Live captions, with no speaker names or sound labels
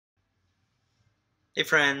Hey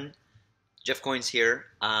friend, Jeff Coins here.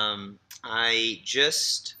 I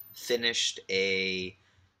just finished a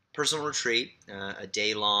personal retreat, a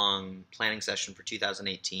day-long planning session for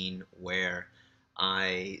 2018, where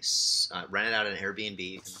I rented out an Airbnb.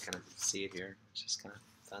 You can kind of see it here. It's just kind of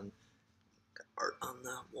fun, got art on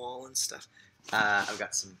the wall and stuff. I've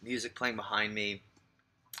got some music playing behind me.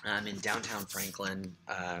 I'm in downtown Franklin,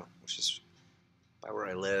 which is by where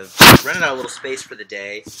I live. Rented out a little space for the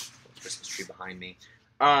day. Christmas tree behind me.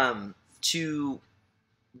 To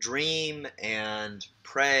dream and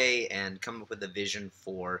pray and come up with a vision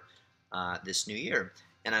for this new year.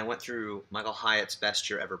 And I went through Michael Hyatt's Best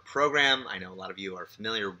Year Ever program. I know a lot of you are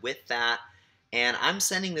familiar with that. And I'm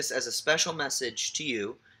sending this as a special message to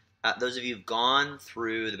you, those of you who've gone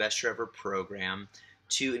through the Best Year Ever program,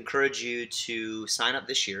 to encourage you to sign up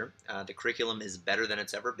this year. The curriculum is better than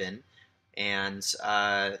it's ever been. And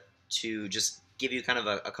to just give you kind of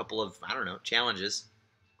a couple of, I don't know, challenges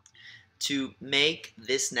to make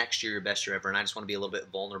this next year your best year ever. And I just want to be a little bit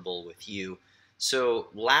vulnerable with you. So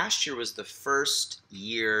last year was the first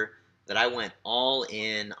year that I went all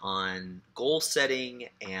in on goal setting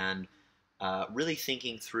and really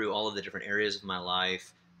thinking through all of the different areas of my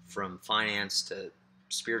life, from finance to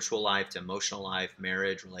spiritual life to emotional life,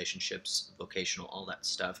 marriage, relationships, vocational, all that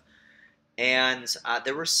stuff. And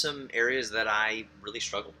there were some areas that I really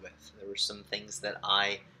struggled with. There were some things that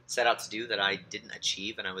I set out to do that I didn't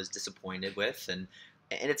achieve, and I was disappointed with. And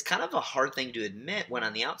it's kind of a hard thing to admit when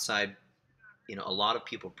on the outside, a lot of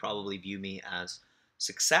people probably view me as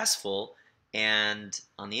successful, and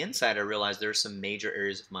on the inside, I realized there are some major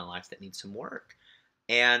areas of my life that need some work.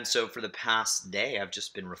 And so for the past day, I've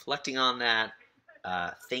just been reflecting on that,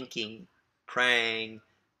 thinking, praying,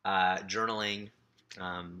 journaling,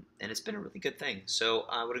 and it's been a really good thing. So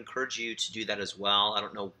I would encourage you to do that as well. I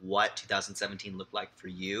don't know what 2017 looked like for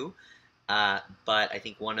you, but I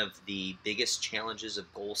think one of the biggest challenges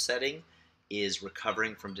of goal setting is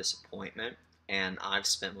recovering from disappointment. And I've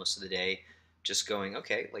spent most of the day just going,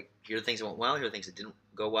 okay, like here are the things that went well, here are the things that didn't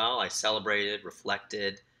go well. I celebrated,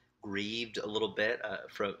 reflected, grieved a little bit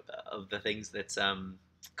of the things that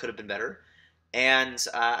could have been better. And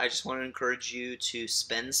I just want to encourage you to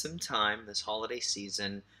spend some time this holiday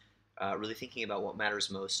season really thinking about what matters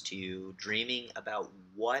most to you, dreaming about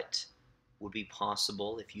what would be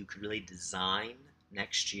possible if you could really design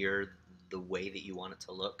next year the way that you want it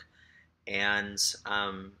to look. And,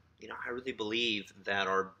 I really believe that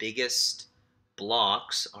our biggest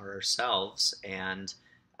blocks are ourselves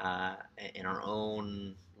uh, and our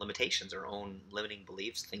own limitations, our own limiting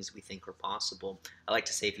beliefs, things we think are possible. I like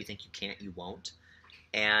to say, if you think you can't, you won't.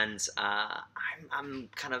 And I'm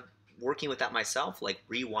kind of working with that myself, like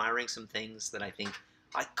rewiring some things that I think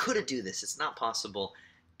I couldn't do this. It's not possible,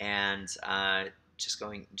 and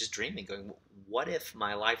just dreaming, going, what if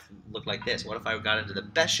my life looked like this? What if I got into the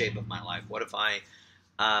best shape of my life? What if I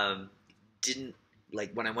um, didn't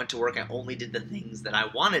like when I went to work? I only did the things that I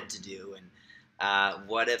wanted to do, and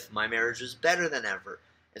what if my marriage was better than ever?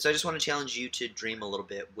 And so I just want to challenge you to dream a little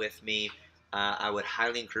bit with me. I would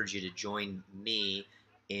highly encourage you to join me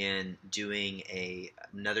in doing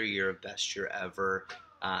another year of Best Year Ever.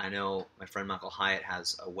 I know my friend Michael Hyatt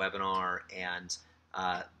has a webinar and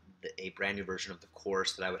uh, a brand new version of the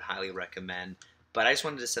course that I would highly recommend. But I just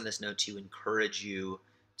wanted to send this note to encourage you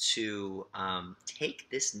to take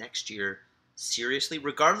this next year seriously,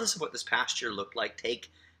 regardless of what this past year looked like. Take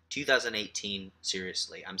 2018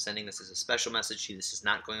 seriously. I'm sending this as a special message to you. This is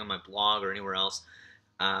not going on my blog or anywhere else.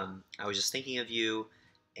 I was just thinking of you,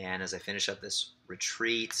 and as I finish up this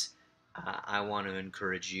retreat, I want to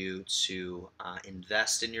encourage you to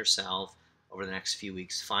invest in yourself over the next few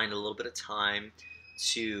weeks. Find a little bit of time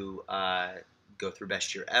to go through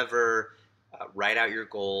Best Year Ever, write out your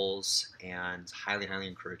goals, and highly, highly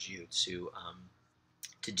encourage you to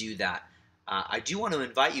do that. I do want to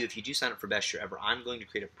invite you, if you do sign up for Best Year Ever, I'm going to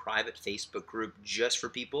create a private Facebook group just for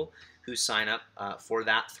people who sign up for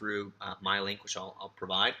that through my link, which I'll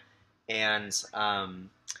provide. And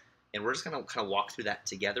and we're just going to kind of walk through that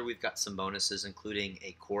together. We've got some bonuses, including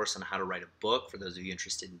a course on how to write a book for those of you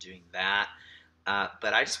interested in doing that.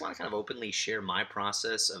 But I just want to kind of openly share my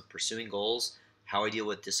process of pursuing goals, how I deal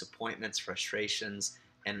with disappointments, frustrations,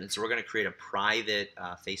 and so we're going to create a private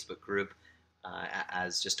Facebook group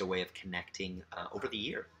as just a way of connecting over the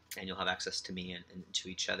year, and you'll have access to me and to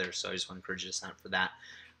each other. So I just want to encourage you to sign up for that.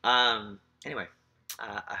 Anyway,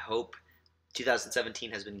 I hope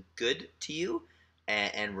 2017 has been good to you,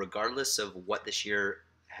 and regardless of what this year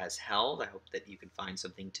has held, I hope that you can find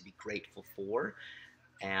something to be grateful for.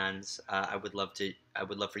 And I would love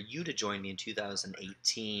for you to join me in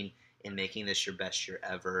 2018 in making this your best year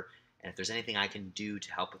ever. And if there's anything I can do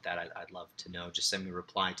to help with that, I'd love to know. Just send me a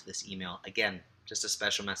reply to this email. Again, just a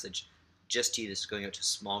special message just to you. This is going out to a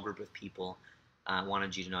small group of people. I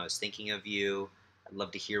wanted you to know I was thinking of you. I'd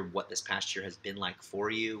love to hear what this past year has been like for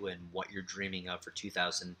you and what you're dreaming of for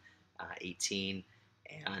 2018.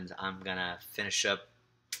 And I'm going to finish up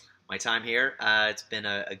my time here. It's been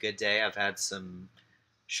a good day. I've had some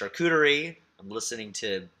charcuterie. I'm listening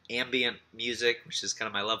to ambient music, which is kind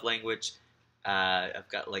of my love language. I've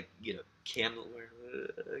got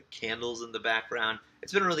candles in the background.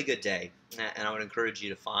 It's been a really good day, and I would encourage you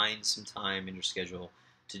to find some time in your schedule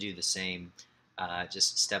to do the same.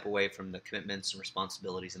 Just step away from the commitments and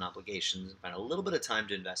responsibilities and obligations and find a little bit of time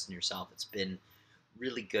to invest in yourself. It's been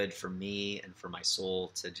really good for me and for my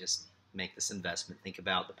soul to just make this investment, think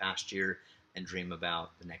about the past year, and dream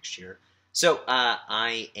about the next year. So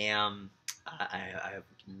I have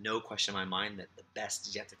no question in my mind that the best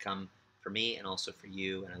is yet to come for me and also for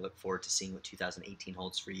you, and I look forward to seeing what 2018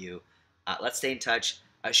 holds for you. Let's stay in touch.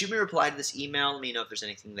 Shoot me a reply to this email. Let me know if there's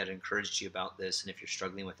anything that encouraged you about this, and if you're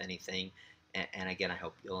struggling with anything. And again, I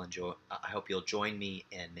hope you'll enjoy. I hope you'll join me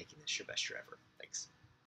in making this your best year ever.